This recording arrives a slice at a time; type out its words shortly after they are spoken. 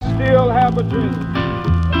still have a dream.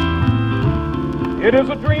 It is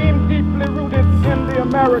a dream deeply rooted in the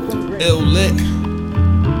American dream. Ill lit.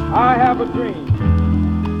 I have a dream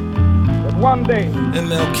that one day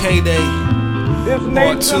MLK Day. this Part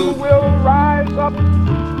nation 2. will rise up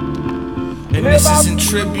And this is in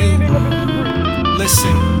tribute.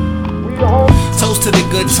 Listen. We hope. Toast to the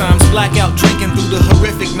good times, blackout drinking through the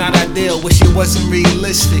horrific, not ideal, wish it wasn't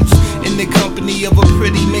realistic. In the company of a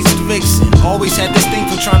pretty mixed vixen, always had this thing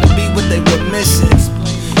for trying to be what they were missing.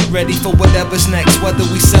 Ready for whatever's next, whether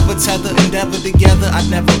we sever, tether, endeavor together. I'd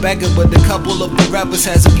never beg her, but a couple of the rebels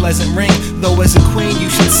has a pleasant ring. Though as a queen, you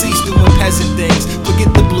should cease doing peasant things.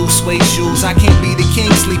 Forget the blue suede shoes, I can't be the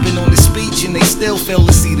king, sleeping on the speech, and they still fail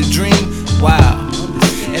to see the dream. Wow.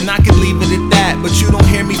 And I could leave it at that, but you don't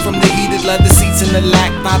hear me from the heated leather seats in the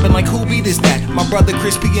lack, vibing like who beat is that? My brother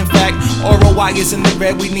Crispy, in fact. Oral wires in the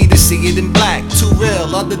red, we need to see it in black. Too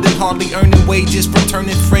real, other than hardly earning wages from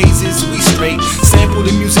turning phrases. We straight, sample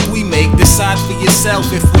the music we make. Decide for yourself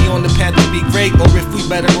if we on the path to be great, or if we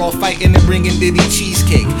better off fighting and bringing Diddy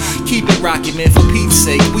cheesecake. Keep it rocking, man, for Pete's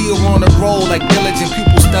sake. We are on a roll like diligent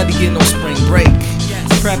pupils studying on spring break.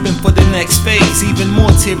 Prepping for the next phase, even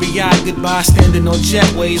more teary-eyed goodbye, standing on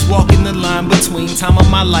jetways, walking the line between time of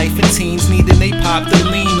my life and teens, needing they pop to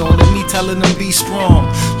lean on, and me telling them be strong.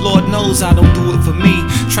 Lord knows I don't do it for me,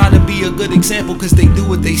 try to be a good example cause they do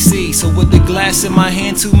what they see. So with the glass in my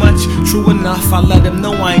hand too much, true enough, I let them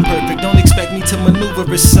know I ain't perfect, don't expect me to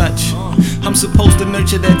maneuver as such. I'm supposed to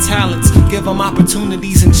nurture their talents, give them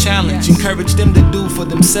opportunities and challenge, encourage them to do for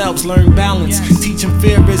themselves, learn balance, teach them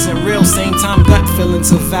fear isn't real, same time gut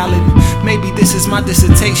feelings are valid. Maybe this is my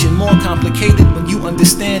dissertation, more complicated when you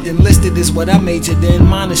understand. Enlisted is what I majored in,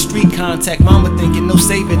 mine is street contact, mama thinking no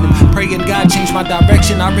saving them, praying God changed my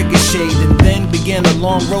direction, I ricocheted, and then began a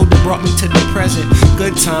long road that brought me to the present.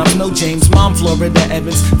 Good times, no James, mom Florida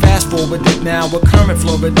Evans, fast forward it now, a current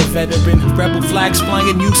Florida veteran, rebel flags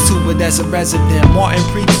flying, used to it as a resident. Martin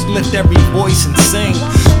preached, lift every voice and sing,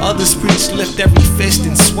 others preach, lift every fist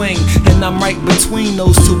and swing, and I'm right between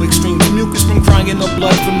those two extremes, mucus from crying or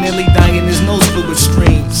blood from nearly dying, his nose fluid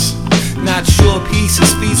streams. Not sure peace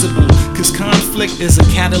is feasible, cause conflict is a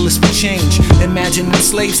catalyst for change. Imagining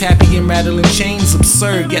slaves happy and rattling chains,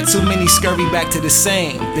 absurd, yet too many scurry back to the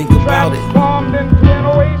same. Think about it. Transformed into an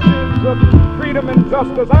oasis of freedom and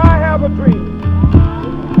justice, I have a dream.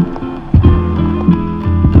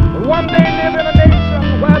 One day live in a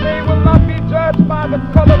nation where they will not be judged by the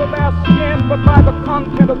color of their skin, but by the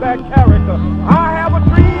content of their character.